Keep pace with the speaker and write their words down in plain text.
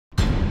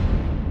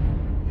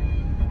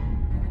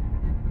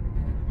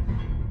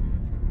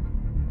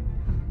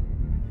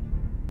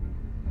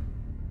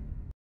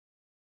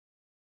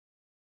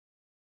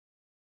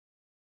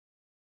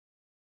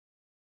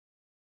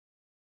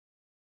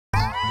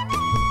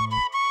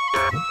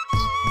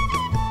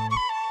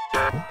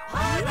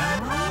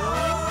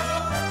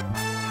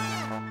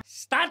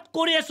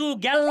কৰি আছো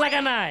গেল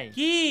লাগা নাই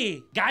কি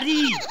গাড়ী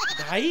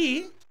গাড়ী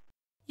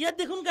ইয়াত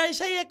দেখোন গাড়ী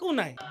চাই একো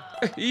নাই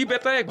ই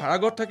বেটাই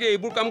ভাড়াঘৰত থাকে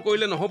এইবোৰ কাম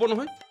কৰিলে নহব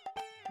নহয়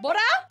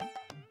বৰা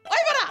ঐ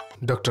বৰা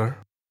ডক্টৰ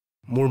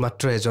মোৰ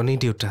মাত্ৰ এজনেই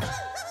দেউতা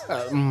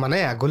মানে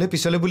আগলে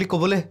পিছলে বুলি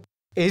ক'বলে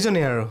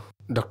এইজনেই আৰু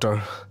ডক্টৰ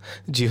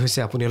যি হৈছে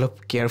আপুনি অলপ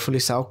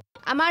কেয়াৰফুলি চাওক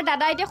আমাৰ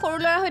দাদা এতিয়া সৰু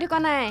ল'ৰা হৈ থকা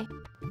নাই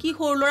কি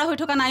সৰু ল'ৰা হৈ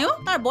থকা নাই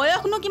তাৰ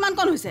বয়সনো কিমান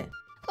কণ হৈছে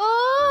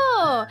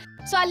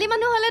ছোৱালী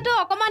মানুহ হলেতো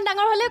অকমান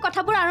ডাঙৰ হলে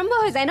কথাবোৰ আৰম্ভ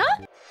হৈ যায় ন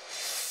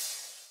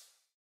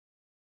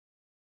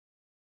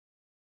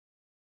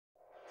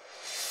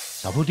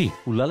সাবুতি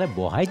উলালে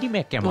বহাই দিম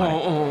একেবাৰে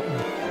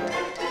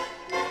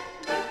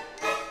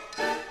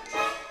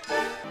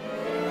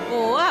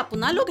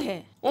আপোনালোকহে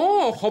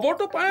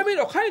খবৰটো পাই আমি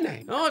ৰখাই নাই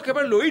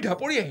একেবাৰে লৈ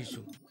ঢাপৰি আহিছো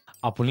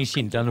আপুনি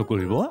চিন্তা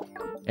নকৰিব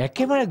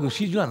একেবাৰে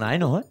গুচি যোৱা নাই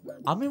নহয়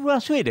আমি বোৰ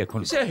আছোৱেই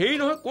দেখোন হেৰি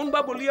নহয়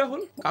কোনবা বলিয়া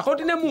হ'ল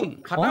কাকতিনে মুন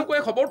খাটাংকৈ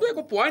খবৰটো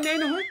একো পোৱাই নাই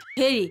নহয়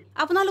হেৰি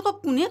আপোনালোকক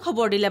কোনে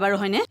খবৰ দিলে বাৰু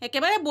হয়নে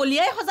একেবাৰে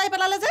বলিয়াই সজাই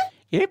পেলালে যে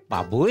এই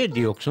পাবই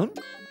দিয়কচোন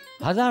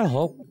হাজাৰ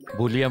হওক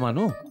বলিয়া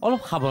মানুহ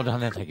অলপ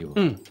সাৱধানে থাকিব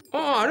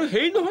আৰু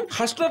হেৰি নহয়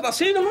শাস্ত্ৰত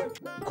আছেই নহয়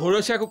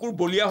ঘৰচীয়া কুকুৰ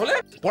বলিয়া হলে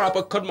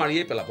পৰাপক্ষত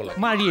মাৰিয়ে পেলাব লাগে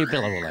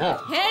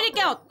হেৰি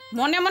কেওত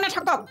মনে মনে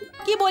থাকক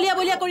কি বলিয়া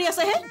বলিয়া কৰি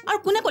আছে হে আৰু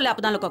কোনে ক'লে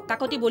আপোনালোকক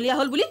কাকতি বলিয়া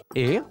হ'ল বুলি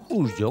এই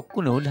সূৰ্যক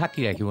কোনেও ঢাকি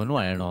ৰাখিব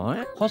নোৱাৰে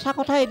নহয় সঁচা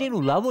কথা এদিন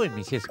ওলাবই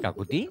মিছেছ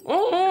কাকতি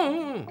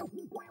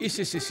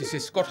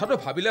ইচ কথাটো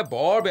ভাবিলে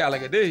বৰ বেয়া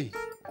লাগে দেই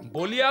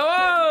বলিয়া ঐ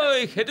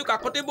সেইটো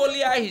কাকতি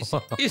বলিয়া আহিছে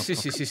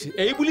ইচ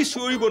এই বুলি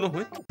চিঞৰিব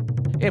নহয়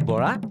এ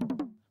বৰা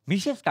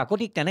মিছেছ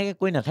কাকতিক তেনেকে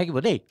কৈ নাথাকিব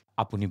দেই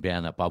আপুনি বেয়া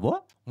নাপাব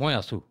মই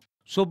আছো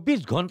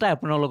 24 ঘণ্টা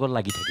আপোনাৰ লগত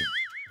লাগি থাকিম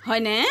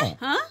হয়নে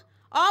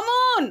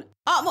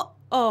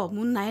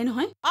মুন নাই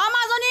নহয়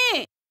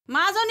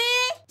মাজনী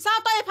চাও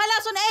তই এফালে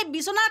আছোন এই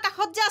বিছনাৰ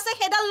কাষত যে আছে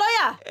সেইডাল লৈ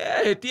আহ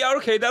এতিয়া আৰু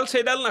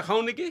সেইডাল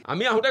নাখাওঁ নেকি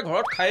আমি আহোঁতে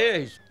ঘৰত খায়ে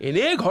আহিছো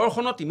এনেই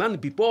ঘৰখনত ইমান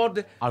বিপদ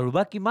আৰু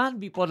বা কিমান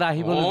বিপদ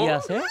আহিবলগীয়া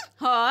আছে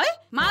হয়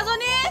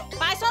মাজনী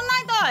পাইছন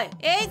নাই তই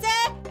এই যে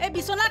এই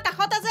বিছনাৰ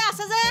কাষতে যে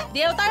আছে যে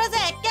দেউতাৰে যে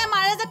একে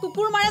মাৰে যে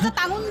কুকুৰ মাৰে যে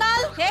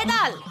টাঙুনডাল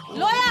সেইডাল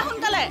লৈ আহ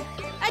সোনকালে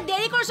এই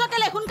দেৰি কৰিছ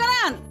কেলে সোনকালে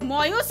আন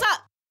ময়ো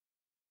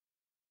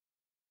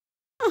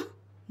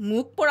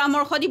মোক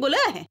পৰামৰ্শ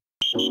দিবলৈ আহে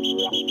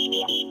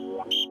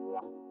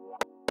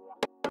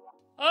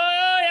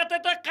ইয়াতে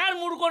তই কাৰ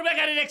মূৰ কৰবে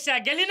গাড়ী ৰেক্সা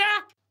গেলি না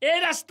এই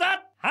ৰাস্তাত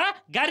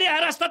গাড়ী অহা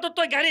ৰাস্তাত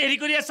তই গাড়ী হেৰি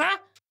কৰি আছা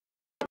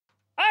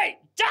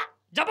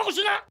যাব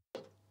কৈছো না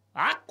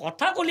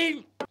কথা কলি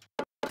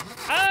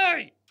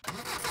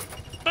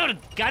তোৰ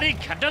গাড়ী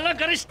ঘাটালৰ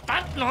গাড়ী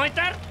ষ্টাৰ্ট নহয়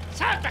তাৰ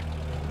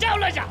যা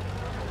ওলাই যা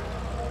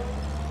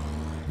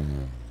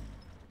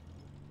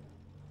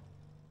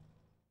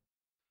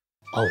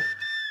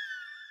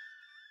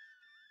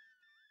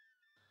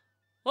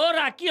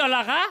কি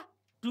হলা কা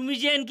তুমি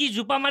যে এনকি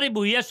জোপা মাৰি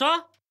বহি আছ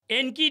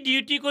এনকি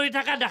ডিউটি কৰি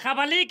থকা দেখা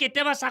পালি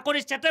কেতিয়াবা চাকৰি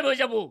চেটেপ হৈ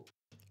যাব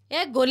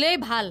গলেই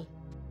ভাল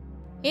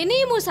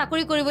এনেই মোৰ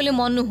চাকৰি কৰিবলৈ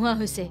মন নোহোৱা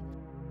হৈছে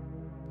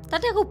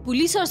তাতে আকৌ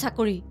পুলিচৰ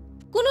চাকৰি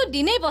কোনো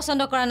দিনেই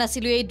পছন্দ কৰা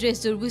নাছিলো এই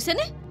ড্ৰেছযোৰ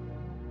বুজিছেনে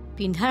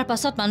পিন্ধাৰ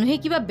পাছত মানুহে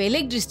কিবা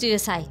বেলেগ দৃষ্টিৰে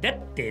চাই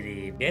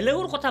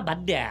বেলেগৰ কথা বাদ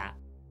দিয়া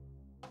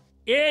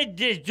এই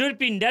ড্ৰেছযোৰ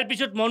পিন্ধাৰ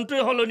পিছত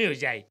মনটোৱে সলনি হৈ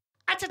যায়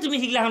আচ্ছা তুমি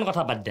সিগলাখন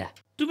কথা বাদ দিয়া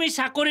তুমি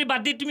চাকৰি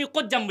বাদ দি তুমি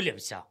ক'ত যাম বুলি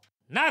ভাবিছা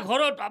না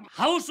ঘৰত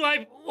হাউচ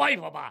ৱাইফ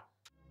হবা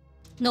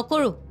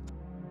নকৰো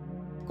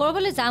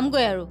কৰবলৈ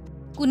যামগৈ আৰু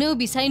কোনেও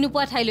বিচাৰি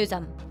নোপোৱা ঠাইলৈ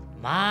যাম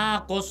মা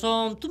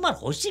কসম তোমাৰ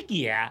হৈছে কি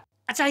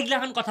আচ্ছা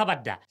সিগলাখন কথা বাদ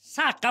দিয়া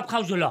চাহ কাপ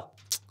খাওঁ জল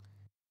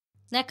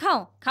নাখাওঁ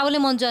খাবলৈ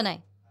মন যোৱা নাই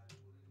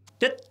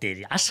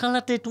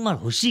আচলতে তোমাৰ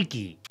হৈছে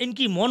কি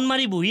এনকি মন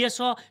মাৰি বহি আছ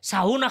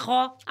চাহো নাখ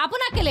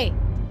আপোনাক কেলে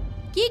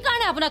কি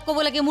কাৰণে আপোনাক ক'ব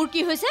লাগে মোৰ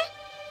কি হৈছে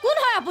কোন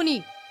হয় আপুনি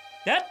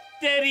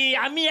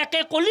আমি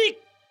একে কলিক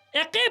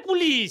একে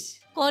পুলিচ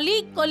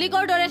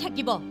কলিগৰ দৰে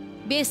থাকিব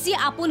বেছি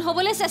আপোন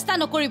হ'বলৈ চেষ্টা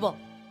নকৰিব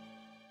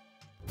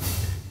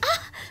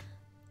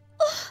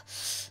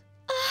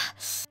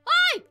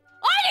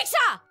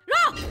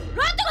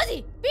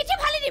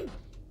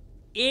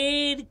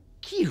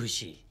কি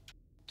হৈছে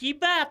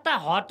কিবা এটা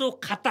হোৱাটো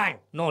খাটাং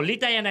নহলি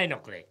তাই নাই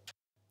নকৰে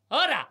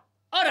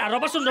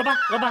ৰবাচোন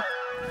ৰবা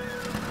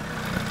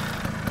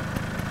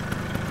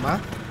মা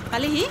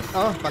পালিহি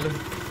পালো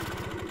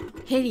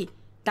হেৰি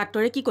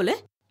ডাক্তৰে কি ক'লে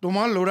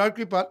তোমাৰ ল'ৰাৰ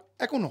কৃপাত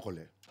একো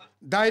নকলে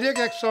ডাইৰেক্ট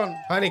একশ্যন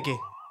হয় নেকি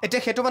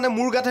এতিয়া সেইটো মানে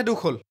মোৰ গাতে দুখ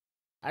হ'ল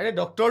আৰে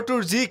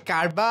ডক্টৰটোৰ যি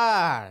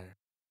কাৰবাৰ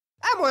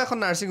মই এখন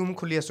নাৰ্ছিং হোম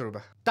খুলি আছো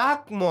ৰবা তাক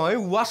মই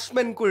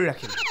ৱাচমেন কৰি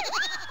ৰাখিম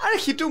আৰে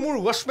সিটো মোৰ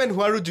ৱাচমেন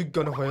হোৱাৰো যোগ্য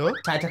নহয়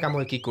চাই থাকা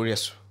মই কি কৰি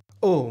আছো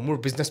মোৰ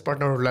বিজনেছ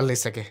পাৰ্টনাৰ ওলালে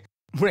চাগে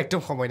মোৰ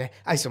একদম সময় নাই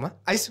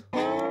আহিছো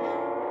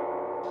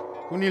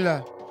শুনিলা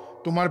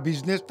তোমাৰ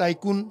বিজনেছ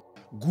টাইকুন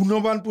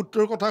গুণৱান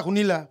পুত্ৰৰ কথা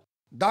শুনিলা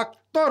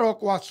ডাক্তৰক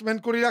ৱাচমেন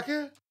কৰি ৰাখে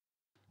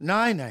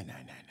নাই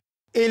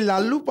এই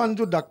লাল্লু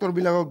পাঞ্জু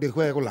ডাক্তৰবিলাকক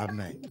দেখুৱাই একো লাভ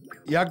নাই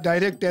ইয়াক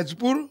ডাইৰেক্ট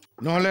তেজপুৰ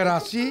নহ'লে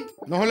ৰাঁচী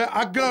নহ'লে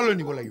আগ্ৰালৈ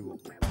নিব লাগিব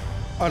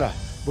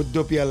বুদ্ধ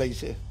পিয়া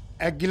লাগিছে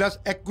এক গিলাচ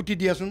 1 কোটি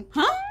দিয়াচোন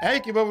এই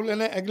কিবা বোলে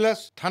নে এক গিলাচ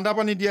ঠাণ্ডা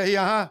পানী দিয়াহি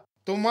আহা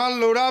তোমাৰ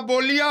ল'ৰা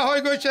বলিয়া হৈ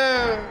গৈছে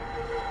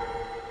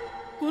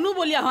কোনো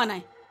বলিয়া হোৱা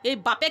নাই এই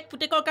বাপেক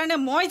পুতেকৰ কাৰণে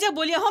মই যে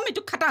বলিয়া হ'ম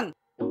এইটো খাটাং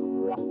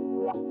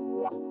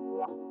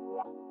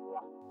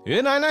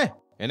নাই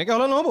এনেকে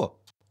হলে নহব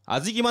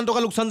আজি কিমান টকা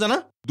লোকচান জানা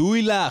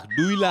 2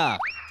 লাখ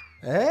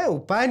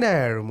উপায় নাই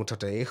আৰু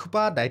মুঠতে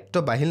এইসোপা দায়িত্ব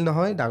বাঢ়িল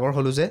নহয় ডাঙৰ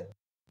হলো যে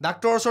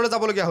ডাক্তৰৰ ওচৰলৈ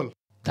যাবলগীয়া হ'ল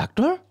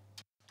ডাক্তৰ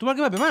তোমাৰ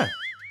কিবা বেমাৰ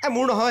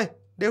মোৰ নহয়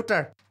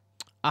দেউতাৰ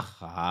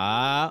আহা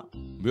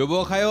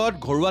ব্যৱসায়ত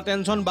ঘৰুৱা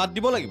টেনচন বাদ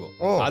দিব লাগিব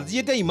আজি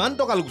এতিয়া ইমান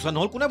টকা লোকচান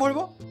হ'ল কোনে ভৰিব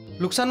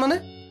লোকচান মানে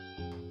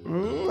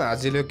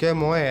আজিলৈকে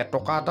মই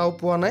এটকা এটাও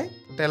পোৱা নাই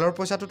তেলৰ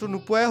পইচাটোতো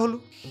নোপোৱাই হ'লো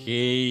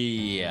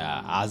সেইয়া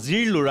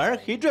আজিৰ ল'ৰাৰ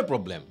সেইটোৱে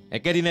প্ৰব্লেম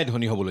একেদিনাই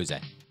ধনী হ'বলৈ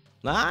যায়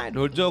নাই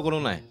ধৈৰ্য কোনো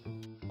নাই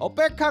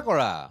অপেক্ষা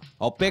কৰা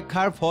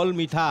অপেক্ষাৰ ফল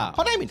মিঠা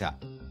সদায় মিঠা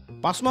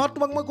 5 মাহত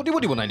তোমাক মই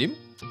কোটিপতি বনাই দিম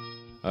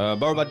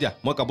বাৰু বাদ দিয়া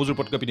মই কাপোৰযোৰ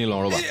পটকৈ পিন্ধি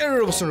লওঁ ৰ'ব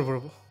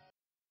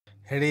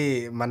হেৰি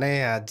মানে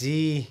আজি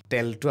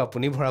তেলটো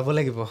আপুনি ভৰাব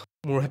লাগিব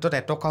মোৰ হাতত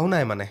এটকাও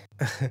নাই মানে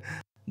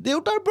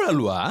দেউতাৰ পৰা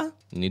লোৱা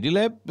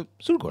নিদিলে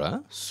চুৰ কৰা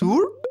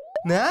চুৰ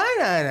নাই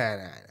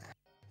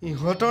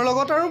ইহঁতৰ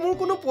লগত আৰু মোৰ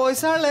কোনো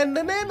পইচাৰ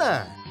লেনদেনেই নাই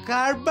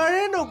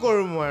কাৰবাৰে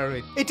নকৰোঁ মই আৰু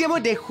এতিয়া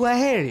মই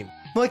দেখুৱাহে এৰিম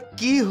মই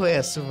কি হৈ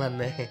আছো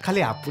মানে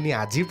খালি আপুনি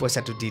আজিৰ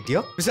পইচাটো দি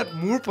দিয়ক পিছত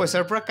মোৰ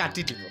পইচাৰ পৰা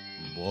কাটি দিব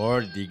বৰ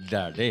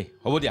দিগদাৰ দেই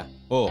হ'ব দিয়া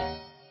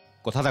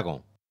কথা এটা কওঁ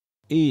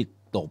এই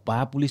টপা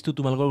পুলিচটো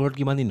তোমালোকৰ ঘৰত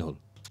কিমান দিন হ'ল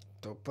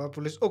টপা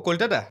পুলিচ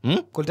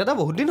কলিতাদা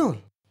বহুত দিন হ'ল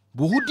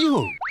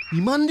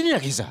ইমান দিন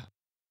ৰাখিছা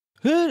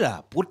হেৰা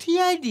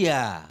পঠিয়াই দিয়া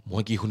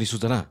মই কি শুনিছো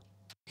জানা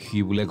সি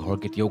বোলে ঘৰ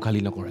কেতিয়াও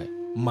খালী নকৰে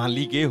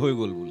মালিকেই হৈ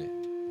গ'ল বোলে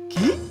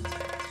কি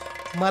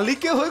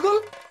মালিকে হৈ গ'ল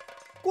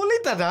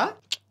কলিতাদা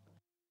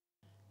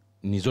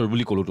নিজৰ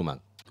বুলি ক'লো তোমাক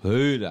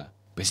হেৰা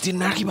বেছি দিন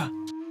নাৰাখিবা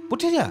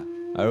পঠিয়াই দিয়া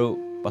আৰু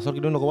পাছত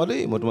কিন্তু নকবা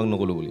দেই মই তোমাক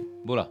নকলো বুলি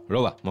ব'লা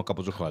ৰবা মই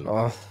কাপোৰযোৰ খোৱালো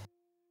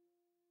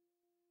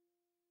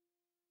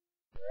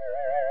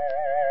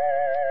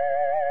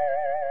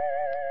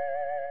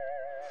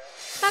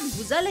তাক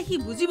বুজালে সি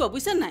বুজিব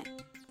বুজিছে নাই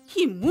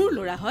সি মোৰ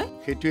ল'ৰা হয়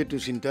সেইটোৱেতো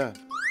চিন্তা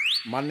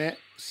মানে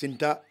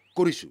চিন্তা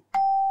কৰিছো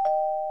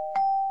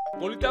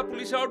কলিতা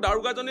পুলিচ আৰু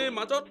দাৰোগাজনীৰ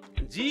মাজত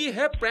যি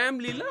হে প্ৰেম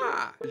লীলা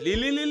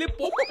লিলি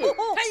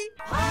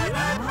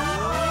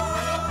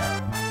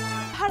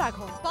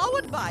ভাড়াঘৰ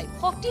পাৱাৰ্ড বাই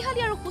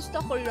শক্তিশালী আৰু সুস্থ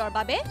শৰীৰৰ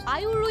বাবে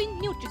আয়ুৰুইন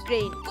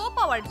নিউট্ৰিগ্ৰেইন কো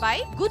powered bye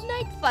good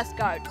night first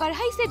guard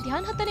पढ़ाई से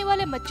ध्यान हटाने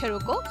वाले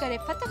मच्छरों को करे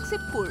फटक से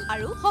फूर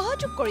আৰু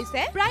সহযোগ কৰিছে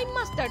প্ৰাইম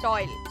মাষ্টাৰ্ড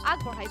অইল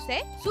আগবঢ়াইছে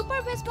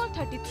সুপাৰ ভেসমল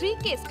 33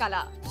 केस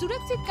काला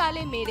सुरक्षित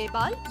काले मेरे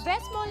बाल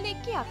वेस्मॉल ने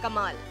किया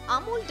कमाल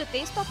Amul the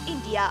test of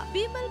India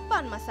Bimal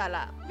पान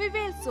मसाला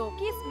विवेल सो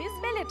किसमिस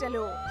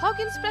बेलेटेलो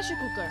Hawkins pressure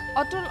cooker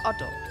Atal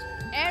auto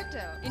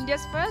Airtel,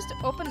 India's first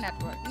open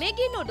network.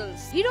 Maggi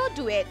noodles, Hero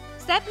Duet,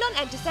 Savlon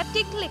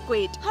antiseptic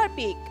liquid,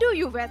 Harpic, Do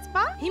You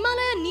Vespa,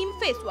 Himalaya Neem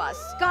face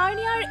wash,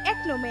 Garnier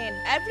Acnomen,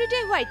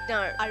 Everyday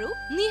Whitener, aru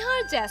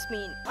Nihar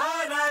Jasmine.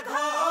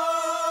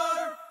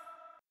 Bharaghar.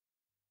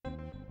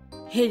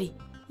 হেৰি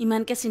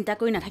ইমানকে চিন্তা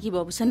কৰি নাথাকিব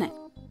বুজিছে নাই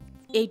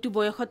এইটো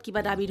বয়সত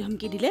কিবা দাবী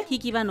ধমকি দিলে সি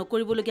কিবা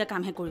নকৰিবলগীয়া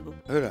কামহে কৰিব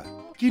হেৰা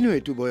কিনো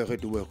এইটো বয়স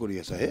কৰি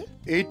আছা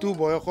এইটো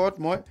বয়সত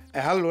মই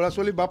এহাল ল'ৰা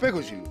ছোৱালী বাপেক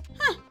হৈছিলো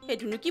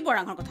সেইটোনো কি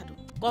বৰাঙৰ কথাটো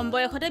কম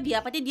বয়সতে বিয়া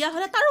পাতি দিয়া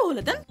হলে তাৰো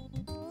হলহেঁতেন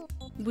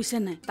বুজিছে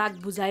নাই তাক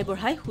বুজাই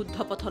বঢ়াই শুদ্ধ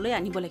পথলৈ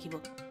আনিব লাগিব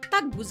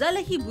তাক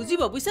বুজালে সি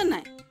বুজিব বুজিছে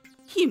নাই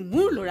সি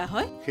মোৰ ল'ৰা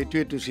হয়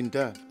সেইটোৱেতো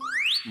চিন্তা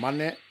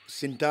মানে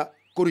চিন্তা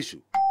কৰিছো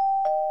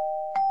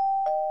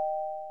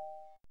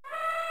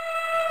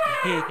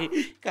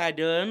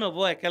কাইদেউ নব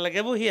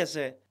একেলগে বহি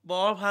আছে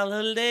বৰ ভাল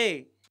হ'ল দেই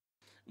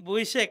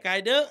বুজিছে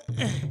কাইদেউ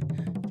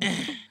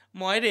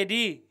মই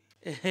ৰেডি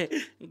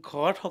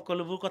ঘৰত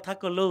সকলোবোৰ কথা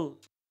ক'লো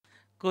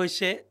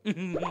কৈছে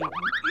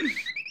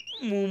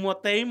মোৰ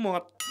মতেই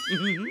মত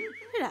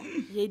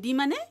ৰেডি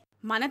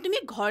মানে তুমি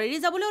ঘৰ এৰি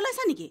যাবলৈ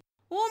ওলাইছা নেকি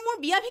মোৰ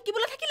বিয়া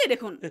ভিকিবলৈ থাকিলে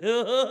দেখোন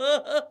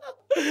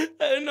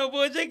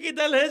নবৌ যে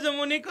কিডালহে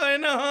জমনি কয়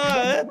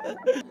নহয়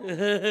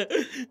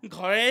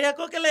ঘৰে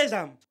আকৌ কেলে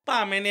যাম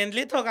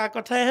পাৰ্মানেণ্টলি থকা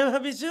কথাহে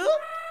ভাবিছো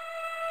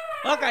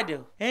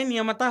কাইদেউ এই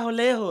নিয়ম এটা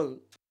হ'লেই হ'ল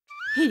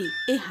হেৰি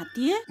এই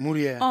হাতীয়ে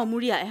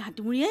মুৰিয়া এই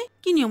হাতী মুৰিয়াই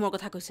কি নিয়মৰ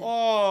কথা কৈছে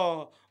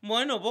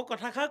মই নবৌ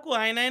কথাষাৰ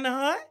কোৱাই নাই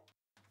নহয়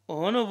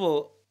নবৌ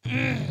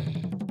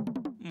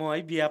মই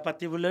বিয়া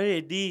পাতিবলৈ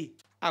ৰেডি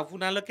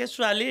আপোনালোকে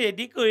ছোৱালী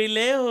ৰেডি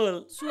কৰিলেই হ'ল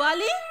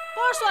ছোৱালী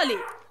কৰ ছোৱালী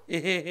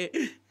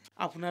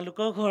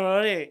আপোনালোকৰ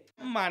ঘৰৰে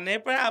মানে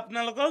প্ৰায়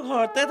আপোনালোকৰ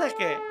ঘৰতে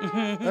থাকে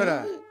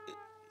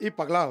ই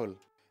পাগলা হ'ল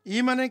ই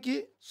মানে কি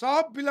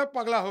সব বিলাক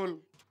পাগলা হ'ল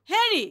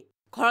হেৰি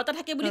ঘৰতে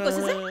থাকে বুলি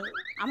কৈছে যে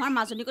আমাৰ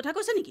মাজনী কথা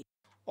কৈছে নেকি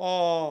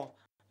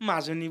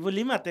মাজনী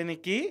বুলি মাতে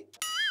নেকি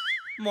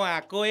মই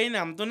আকৌ এই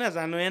নামটো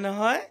নাজানোৱে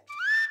নহয়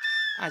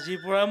আজিৰ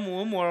পৰা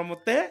মোৰ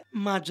মৰমতে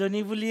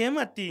মাজনী বুলিয়ে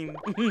মাতিম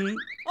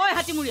ঐ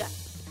হাতীমুৰিয়া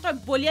তই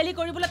বলিয়ালি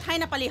কৰিবলৈ ঠাই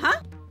নাপালি হা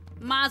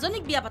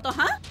মাজনীক বিয়া পাত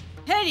হা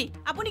হেৰি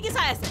আপুনি কি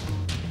চাই আছে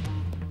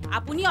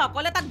আপুনি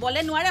অকলে তাক বলে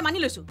নোৱাৰে মানি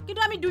লৈছো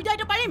কিন্তু আমি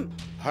দুইটাইতো পাৰিম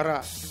হাৰা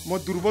মই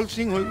দুৰ্বল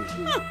সিং হৈ গৈছো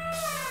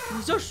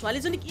নিজৰ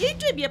ছোৱালীজনীক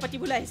এইটোৱে বিয়া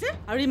পাতিবলৈ আহিছে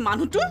আৰু এই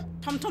মানুহটো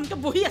থমথমকে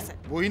বহি আছে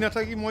বহি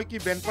নাথাকি মই কি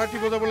বেণ্ড পাৰ্টি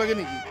বজাব লাগে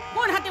নেকি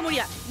কোন হাতে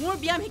মৰিয়া মোৰ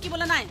ব্যায়াম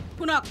শিকিবলৈ নাই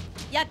শুনক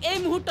ইয়াক এই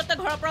মুহূৰ্ততে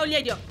ঘৰৰ পৰা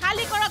উলিয়াই দিয়ক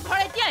খালী কৰক ঘৰ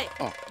এতিয়াই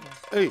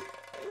এই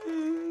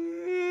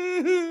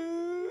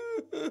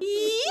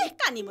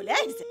কানিবলৈ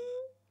আহিছে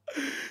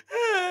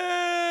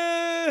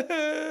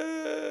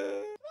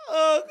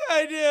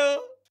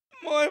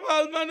মই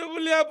ভাল মানুহ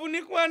বুলি আপুনি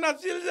কোৱা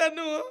নাছিল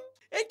জানো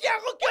এতিয়া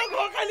আকৌ কিয়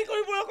ঘৰ খালী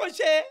কৰিবলৈ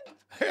কৈছে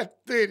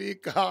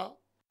তেৰিকা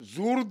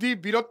জোৰ দি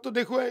বীৰত্ব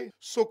দেখুৱাই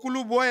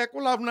চকুলো বোৱাই একো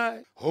লাভ নাই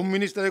হোম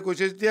মিনিষ্টাৰে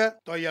কৈছে যেতিয়া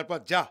তই ইয়াৰ পৰা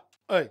যা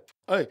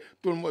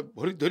তোৰ মই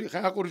ভৰিত ধৰি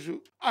সেৱা কৰিছো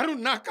আৰু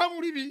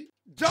নাকামুৰিবি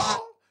যা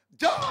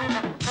যা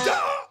যা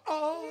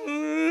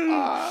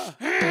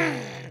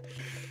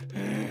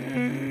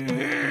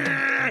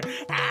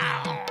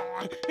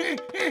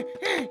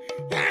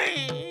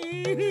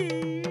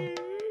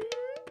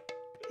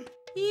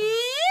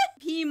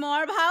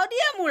ভীমৰ ভাও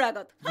দিয়ে মোৰ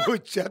আগত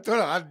বুজা তোৰ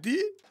হাত দি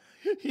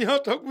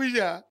সিহঁতক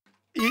বুজা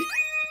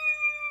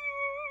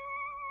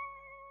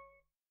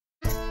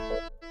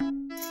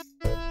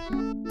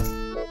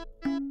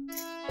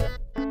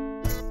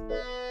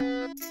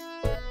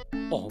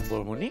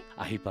বৰ্মণি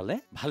আহি পালে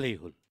ভালেই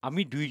হ'ল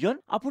আমি দুইজন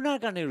আপোনাৰ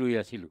কাৰণে ৰৈ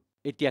আছিলো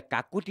এতিয়া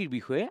কাকতিৰ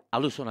বিষয়ে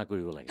আলোচনা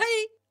কৰিব লাগে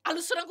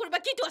আলোচনা কৰিবা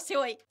কিটো আছে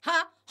ঐ হা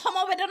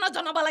সমবেদনা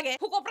জনাব লাগে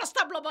শোক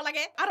প্ৰস্তাৱ ল'ব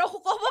লাগে আৰু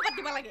শোক সভা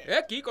পাতিব লাগে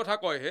কি কথা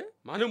কয় হে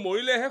মানুহ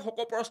মৰিলেহে শোক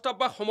প্ৰস্তাৱ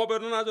বা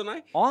সমবেদনা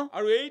জনায়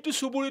আৰু এইটো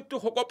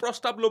চুবুৰীটো শোক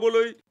প্ৰস্তাৱ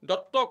ল'বলৈ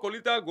দত্ত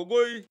কলিতা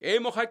গগৈ এই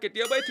মখাই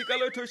কেতিয়াবাই ঠিকা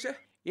লৈ থৈছে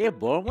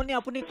বৰ্মণি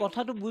আপুনি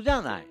কথাটো বুজা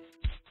নাই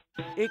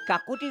এই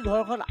কাকতি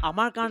ঘৰখন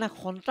আমাৰ কাৰণে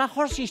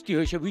সন্ত্ৰাসৰ সৃষ্টি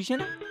হৈছে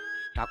বুজিছেনে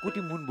কাকতি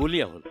মোন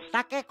বলিয়া হ'ল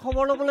তাকে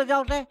খবৰ ল'বলৈ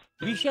যাওঁতে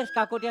বিশেষ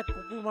কাকতীয়া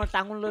কুকুৰ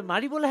টাঙোন লৈ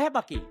মাৰিবলৈহে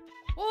বাকী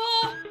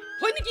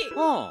হয় নেকি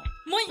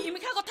মই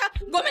ইমিখা কথা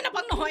গমে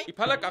নাপাং নহয়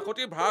ইফালে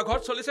কাকতিৰ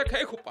ভাড়াঘৰত চলিছে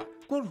খেই খোপা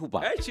কোন খোপা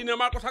এই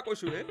চিনেমাৰ কথা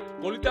কৈছো হে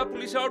কলিতা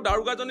পুলিচ আৰু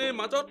দাৰোগাজনীৰ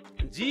মাজত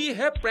যি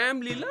হে প্ৰেম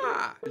লীলা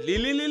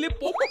লিলি লিলি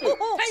পপু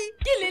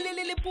কি লিলি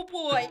লিলি পপু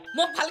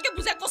মোক ভালকে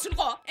বুজাই কচোন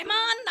ক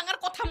ইমান ডাঙৰ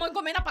কথা মই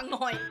গমে নাপাং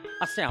নহয়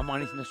আছে আমাৰ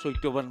নিচিনা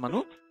চৈত্যবান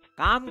মানুহ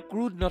কাম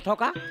ক্ৰোধ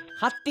নথকা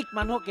সাত্বিক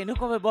মানুহক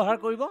কেনেকৈ ব্যৱহাৰ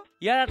কৰিব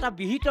ইয়াৰ এটা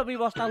বিহিত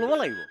ব্যৱস্থা ল'ব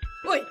লাগিব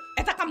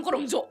এটা কাম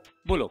কৰম যো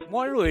বলক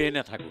মই ৰৈয়ে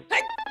নাথাকো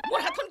মোৰ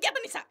হাতখন কিয়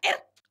টানিছা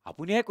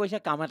আপুনিহে কৈছে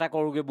কাম এটা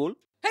কৰোগে বল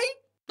তই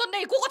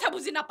একো কথা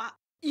বুজি নাপা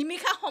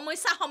ইমিখা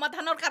সমস্যা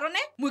সমাধানৰ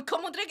কাৰণে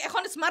মুখ্যমন্ত্ৰীক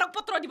এখন স্মাৰক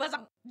পত্ৰ দিবা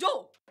যাম যো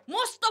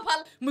মস্ত ভাল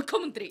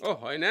মুখ্যমন্ত্ৰী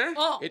হয় না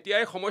এতিয়া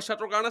এই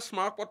সমস্যাটোৰ কাৰণে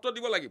স্মাৰক পত্ৰ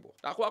দিব লাগিব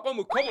তাকো আকৌ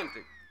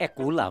মুখ্যমন্ত্ৰী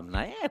একো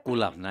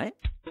লাভ নাই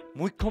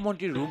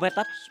মুখ্যমন্ত্ৰীৰ ৰুম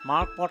এটাত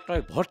স্মাৰক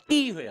পত্ৰই ভৰ্তি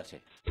হৈ আছে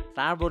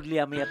তাৰ বদলি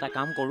আমি এটা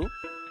কাম কৰোঁ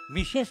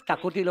মিছেছ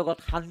কাকতিৰ লগত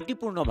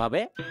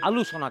শান্তিপূৰ্ণভাৱে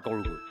আলোচনা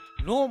কৰোঁগৈ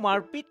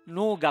মাৰপিট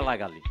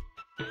গালাগালি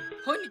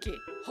হয় নেকি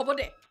হ'ব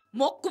দে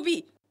মোক কবি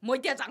মই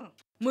এতিয়া যাওঁ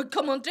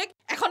মুখ্যমন্ত্ৰীক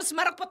এখন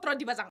স্মাৰক পত্ৰ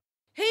দিবা যাওঁ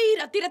সেই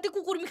ৰাতি ৰাতি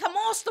কুকুৰ মিখা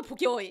মস্ত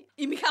ফুকি হৈ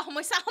ইমিখা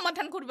সমস্যা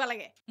সমাধান কৰিব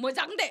লাগে মই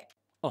যাওঁ দে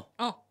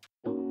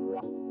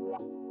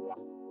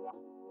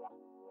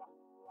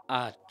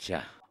আচ্ছা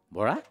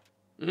বৰা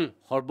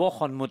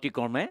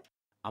সৰ্বসন্মতিক্ৰমে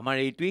আমাৰ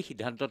এইটোৱেই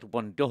সিদ্ধান্তত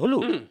উপনীত হলো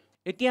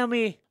এতিয়া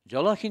আমি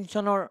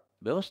জলসিঞ্চনৰ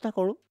ব্যৱস্থা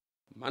কৰোঁ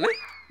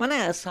মানে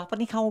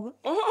চাহপানী খাওঁগৈ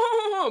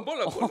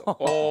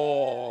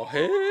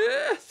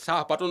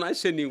চাহপাতো নাই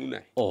চেনিও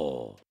নাই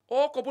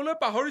ক'বলৈ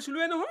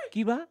পাহৰিছিলোৱে নহয়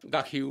কিবা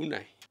গাখীৰো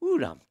নাই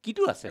ৰাম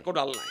কিটো আছে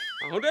একোডাল নাই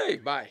আহো দেই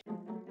বাই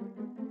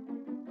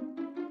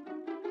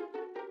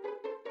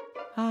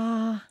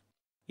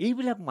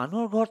এইবিলাক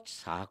মানুহৰ ঘৰত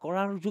চাহ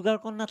কৰাৰ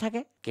যোগাৰকণ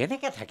নাথাকে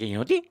কেনেকে থাকে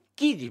সিহঁতি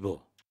কি দিব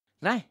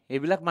নাই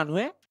এইবিলাক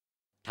মানুহে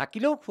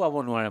থাকিলেও খুৱাব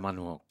নোৱাৰে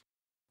মানুহক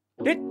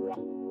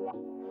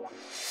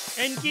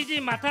এনকি যি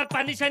মাথাত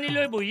পানী চানী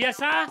লৈ বহি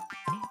আছা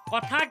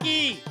কথা কি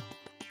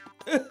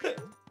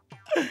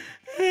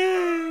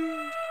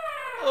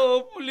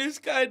পুলিচ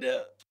কাইদে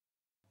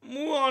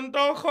মোৰ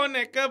অন্তৰখন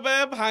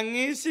একেবাৰে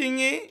ভাঙি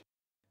চিঙি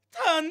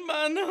টান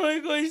বান হৈ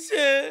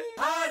গৈছে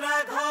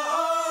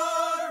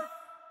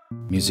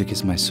মিউজিক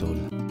ইজ মাই সোল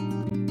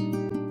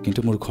কিন্তু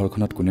মোৰ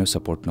ঘৰখনত কোনেও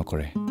ছাপোৰ্ট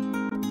নকৰে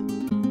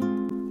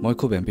মই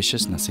খুব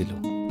এম্বিচিয়াছ নাছিলোঁ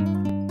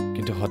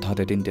কিন্তু হঠাৎ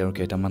এদিন তেওঁৰ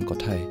কেইটামান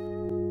কথাই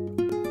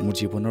মোৰ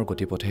জীৱনৰ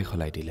গতিপথেই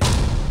সলাই দিলে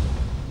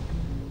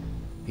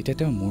এতিয়া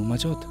তেওঁ মোৰ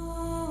মাজত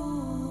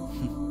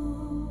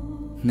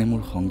নে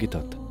মোৰ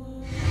সংগীতত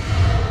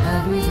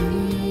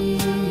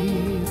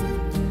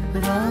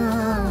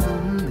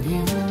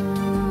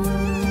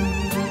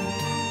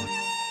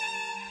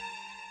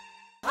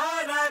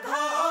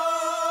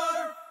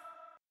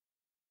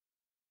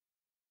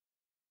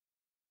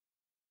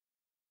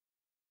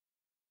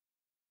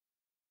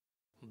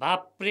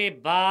বাপৰে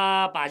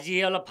বাপ আজি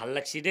অলপ ভাল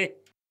লাগছি দে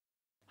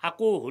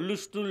আকৌ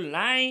হুলস্থুল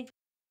নাই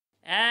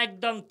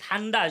একদম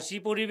ঠাণ্ডা হৈছে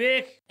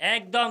পৰিৱেশ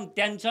একদম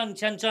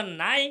টেনচন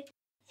নাই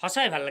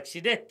সঁচাই ভাল লাগছি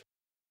দে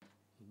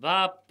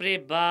বাপৰে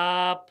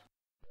বাপ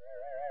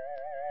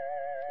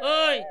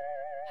ঐ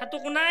হাতো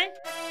কোনাই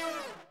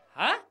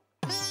হা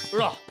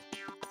ৰহ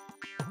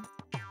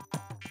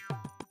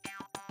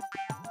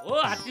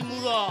হাতী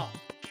মূৰ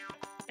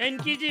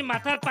এনকি যি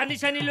মাথাত পানী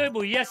চানী লৈ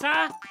বহি আছা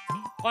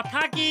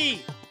কথা কি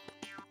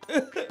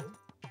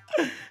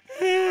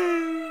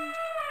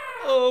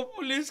ও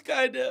পুলিচ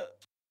কাইদে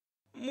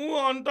মোৰ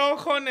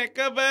অন্তৰখন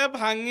একেবাৰে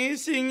ভাঙি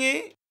চিঙি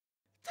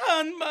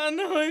থান বান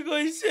হৈ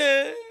গৈছে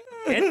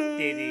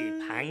তেৰি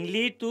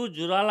ভাঙলি তো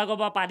জোৰা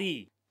লগাব পাৰি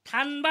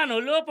থান বান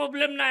হলেও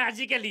প্ৰব্লেম নাই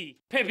আজিকালি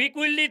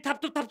ফেভিকুইলি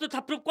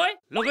থাপটুপ কয়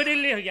লগাই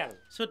দিলি হৈ গেল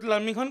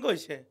চুতলামিখন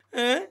কৈছে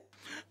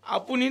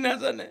আপুনি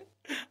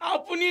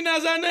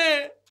নাজানে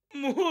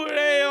মোৰ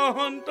এই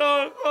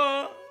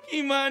অন্তৰখন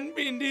কিমান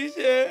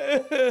পিন্ধিছে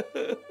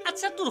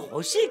আচ্ছা তোৰ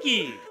হৈছে কি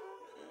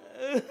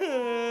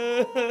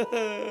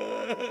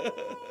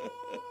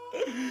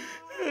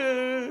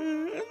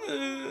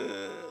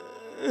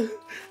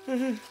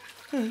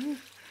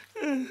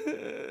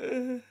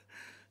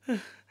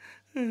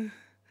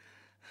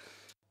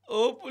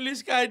ও পুলিচ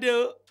কাইদেউ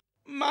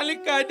মালিক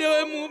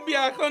কাইদেৱে মোক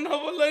বিয়াখন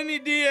হ'বলৈ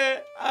নিদিয়ে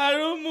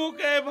আৰু মোক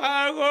এই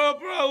ভাড়াঘৰৰ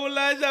পৰা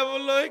ওলাই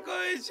যাবলৈ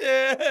কৈছে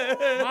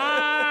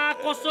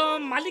কসম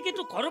মালিকে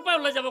তো ঘৰৰ পৰা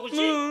ওলাই যাব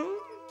কৈছে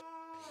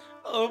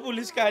ও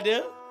পুলিচ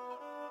কাইদেউ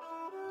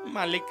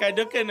মালিক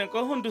কাইদেউ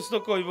কেনেকৈ সন্তুষ্ট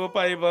কৰিব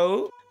পাৰিব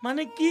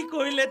মানে কি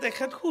কৰিলে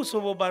তেখেত খুচ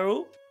হ'ব বাৰু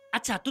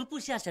আচ্ছা তোৰ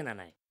পইচা আছে না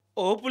নাই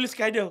ও পুলিচ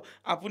কাইদেউ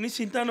আপুনি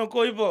চিন্তা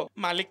নকৰিব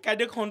মালিক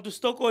কাইদেউক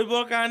সন্তুষ্ট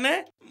কৰিবৰ কাৰণে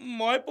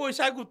মই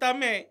পইচা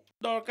গোটামে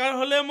দৰকাৰ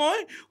হলে মই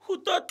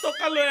 70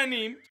 টকা লৈ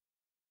আনিম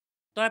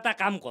তই এটা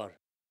কাম কৰ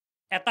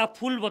এটা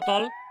ফুল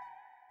বটল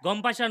গম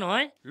পাইছা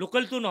নহয়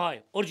লোকেলটো নহয়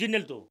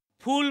অৰিজিনেলটো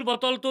ফুল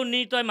বটলটো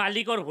নি তই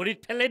মালিকৰ ভৰিত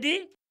ফেলে দি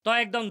তই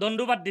একদম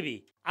দণ্ডবাদ দিবি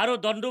আৰু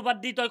দণ্ডবাদ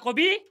দি তই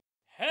কবি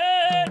হে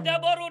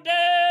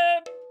দেৱৰুদেৱ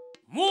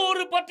মোৰ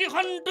প্ৰতি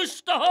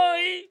সন্তুষ্ট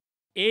হৈ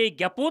এই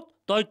গেপত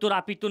তই তোৰ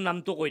আপিটোৰ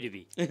নামটো কৈ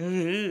দিবি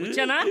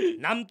বুজিছা না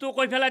নামটো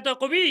কৈ পেলাই তই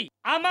কবি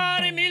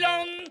আমাৰ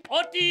মিলন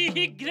অতি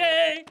শীঘ্ৰে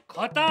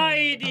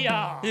ঘটাই দিয়া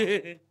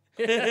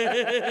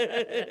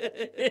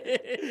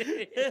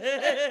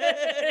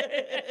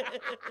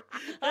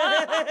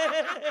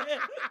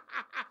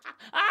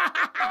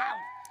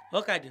ও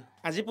কাইদেউ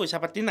আজি পইচা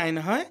পাতি নাই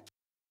নহয়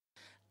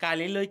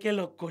কালিলৈকে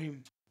লগ কৰিম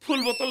ফুল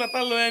বটল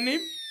এটা লৈ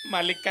আনিম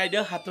মালিক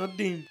কাইদেউ হাতত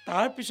দিম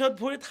তাৰ পিছত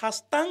ভৰিত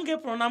সাষ্টাংগে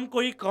প্ৰণাম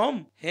কৰি কম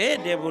হে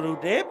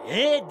দেৱৰুদেৱ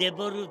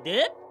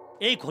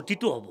এই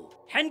ঘটিটো হ'ব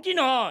হেনকি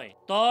নহয়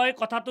তই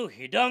কথাটো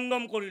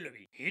হৃদয়ংগম কৰি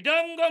লবি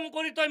হৃদয়ংগম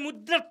কৰি তই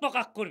মুদ্ৰাত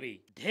প্ৰকাশ কৰিবি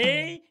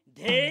ধেই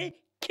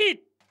খিত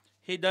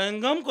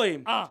হৃদয়ংগম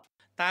কৰিম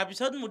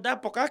তাৰপিছত মুদ্ৰা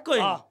প্ৰকাশ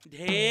কৰিম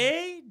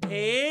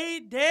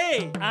ধেই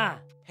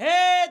হে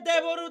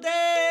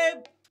দেৱৰুদেৱ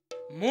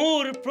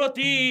মোৰ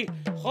প্ৰতি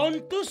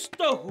সন্তুষ্ট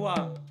হোৱা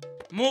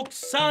মোক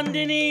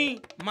চান্দিনী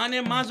মানে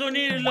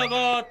মাজনীৰ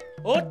লগত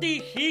অতি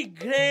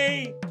শীঘ্ৰেই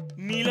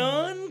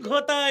মিলন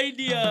ঘটাই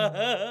দিয়া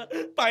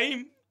পাৰিম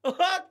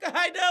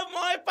কাইদেউ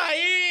মই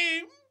পাৰিম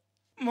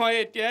মই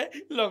এতিয়া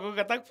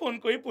লগৰকেইটাক ফোন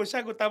কৰি পইচা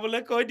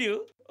গোটাবলৈ কৈ দিওঁ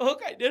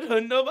কাইদেউ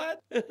ধন্যবাদ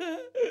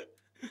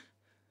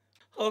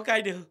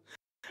কাইদেউ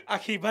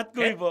আশীৰ্বাদ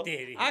কৰিব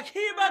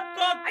আশীৰ্বাদ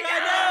কৰক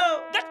কাইদেউ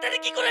ডাক্তৰে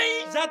কি কৰে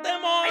যাতে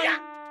মই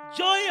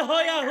জয়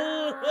হৈ আহো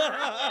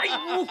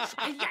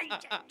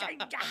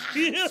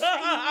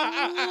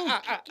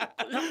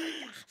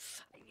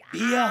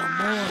বিয়া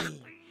মই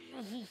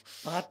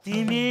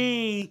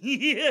পাতিমেই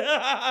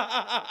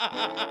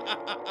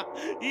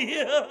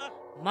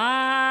মা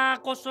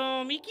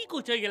কসম ই কি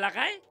কৈছে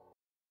গেলাকাই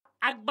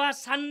আকবাৰ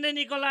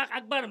চান্দেনী কলাক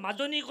আকবাৰ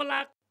মাজনী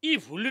কলাক ই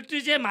ভুলুটি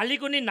যে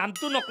মালিকনীৰ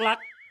নামটো নকলাক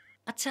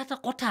আচ্ছা এটা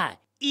কথা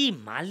ই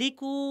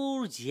মালিকৰ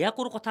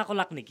জীয়াকৰ কথা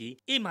কলাক নেকি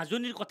এই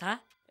মাজনীৰ কথা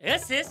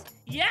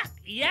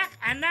ইয়াক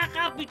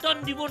এনেকা পিটন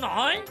দিব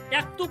নহয়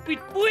একটো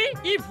পিটপুই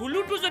ই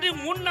ভুলুটো যদি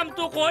মোৰ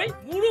নামটো কয়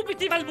মোৰো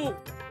পিঠি ফালবো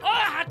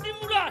হাতী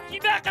মূৰা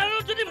কিবা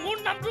কাৰণত যদি মোৰ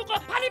নামটো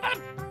কয় ফালি পাম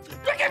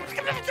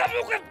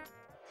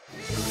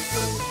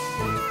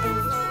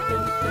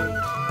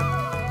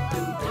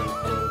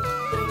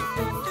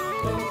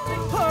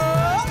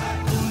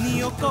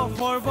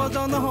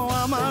সৰ্বজন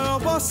আমাৰ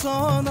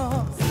অৱচন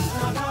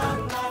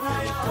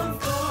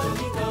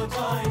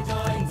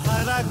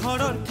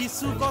ভাড়াঘৰৰ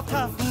কিছু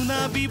কথা শুনা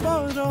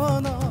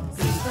বিৱৰণ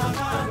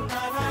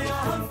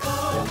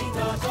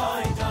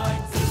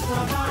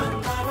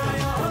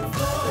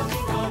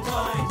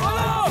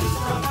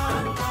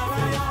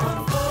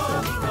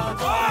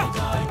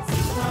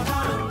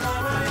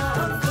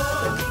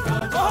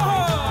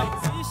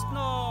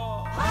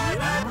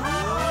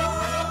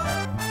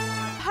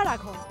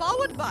Bharaghar,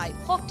 powered by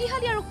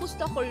শক্তিশালী আৰু সুস্থ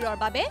শৰীৰৰ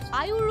বাবে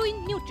আয়ুৰুইন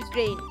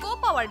Nutri-Grain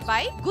co-powered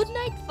by Good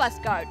Night Fast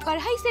Guard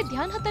कढ़ाई से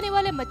ध्यान हटाने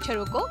वाले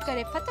मच्छरों को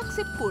करे फटक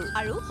से फूल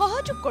আৰু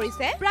সহযোগ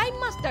কৰিছে प्राइम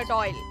मास्टर्ड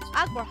ऑयल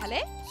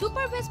আগবঢ়ালে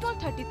सुपर वेस्मॉल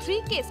 33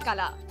 केस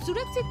काला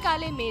सुरक्षित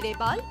काले मेरे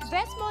बाल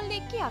वेस्मॉल ने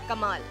किया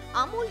कमाल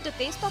Amul the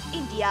test of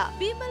India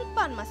Bimal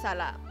पान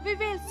मसाला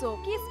विवेल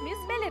सोप किसमिस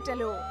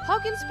बेलेटेलो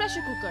Hawkins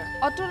pressure cooker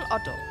Atal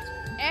auto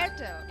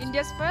Airtel,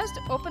 India's first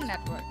open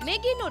network.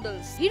 Maggi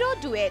noodles, Hero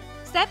Duet,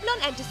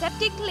 Savlon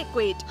antiseptic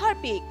liquid,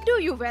 Harpic, Do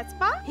You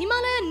Vespa,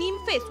 Himalaya Neem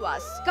face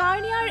wash,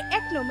 Garnier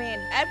Acno Man,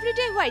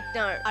 Everyday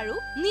Whitener, aru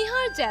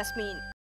Nihar Jasmine.